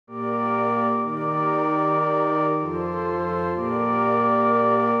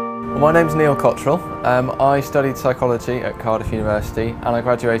My name's Cottrell. I studied psychology at Cardiff University and I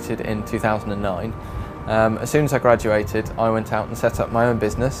graduated in 2009. As soon as I graduated, I went out and set up my own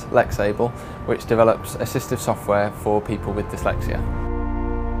business, LexAble, which develops assistive software for people with dyslexia.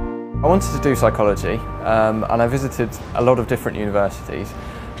 I wanted to do psychology and I visited a lot of different universities.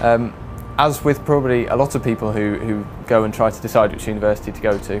 As with probably a lot of people who go and try to decide which university to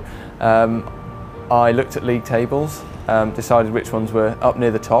go to, I looked at league tables, decided which ones were up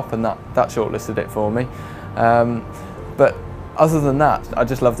near the top, and that shortlisted it for me. But other than that, I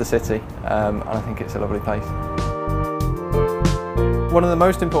just love the city and I think it's a lovely place. One of the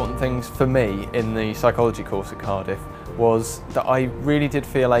most important things for me in the psychology course at Cardiff was that I really did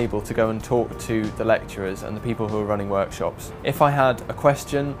feel able to go and talk to the lecturers and the people who were running workshops. If I had a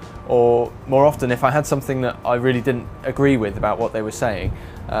question, or more often if I had something that I really didn't agree with about what they were saying,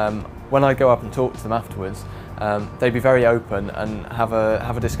 when I go up and talk to them afterwards, they'd be very open and have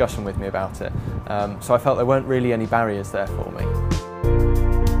a discussion with me about it. So I felt there weren't really any barriers there for me.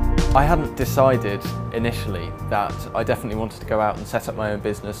 I hadn't decided initially that I definitely wanted to go out and set up my own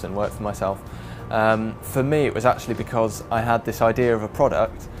business and work for myself. For me, it was actually because I had this idea of a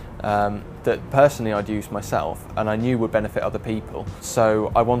product that personally I'd use myself and I knew would benefit other people.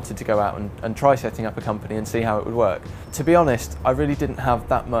 So I wanted to go out and try setting up a company and see how it would work. To be honest, I really didn't have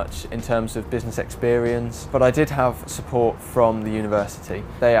that much in terms of business experience, but I did have support from the university.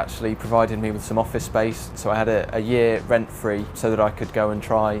 They actually provided me with some office space, so I had a year rent-free so that I could go and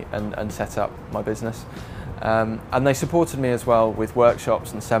try and set up my business. And they supported me as well with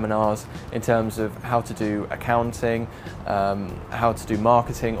workshops and seminars in terms of how to do accounting, how to do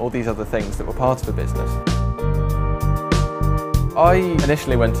marketing, all these other things that were part of a business. I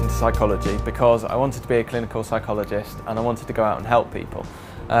initially went into psychology because I wanted to be a clinical psychologist and I wanted to go out and help people.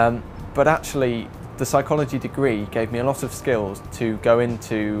 But actually, the psychology degree gave me a lot of skills to go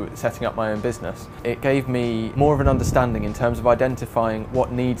into setting up my own business. It gave me more of an understanding in terms of identifying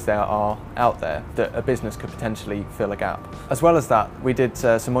what needs there are out there that a business could potentially fill a gap. As well as that, we did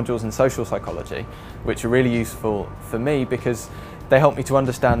some modules in social psychology, which are really useful for me because they helped me to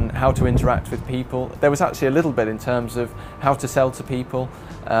understand how to interact with people. There was actually a little bit in terms of how to sell to people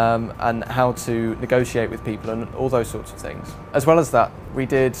and how to negotiate with people and all those sorts of things. As well as that, we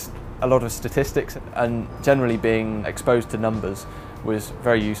did a lot of statistics, and generally being exposed to numbers was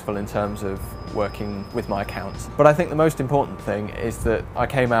very useful in terms of working with my accounts. But I think the most important thing is that I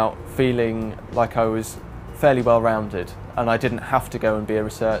came out feeling like I was fairly well-rounded and I didn't have to go and be a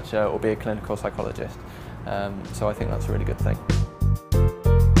researcher or be a clinical psychologist. So I think that's a really good thing.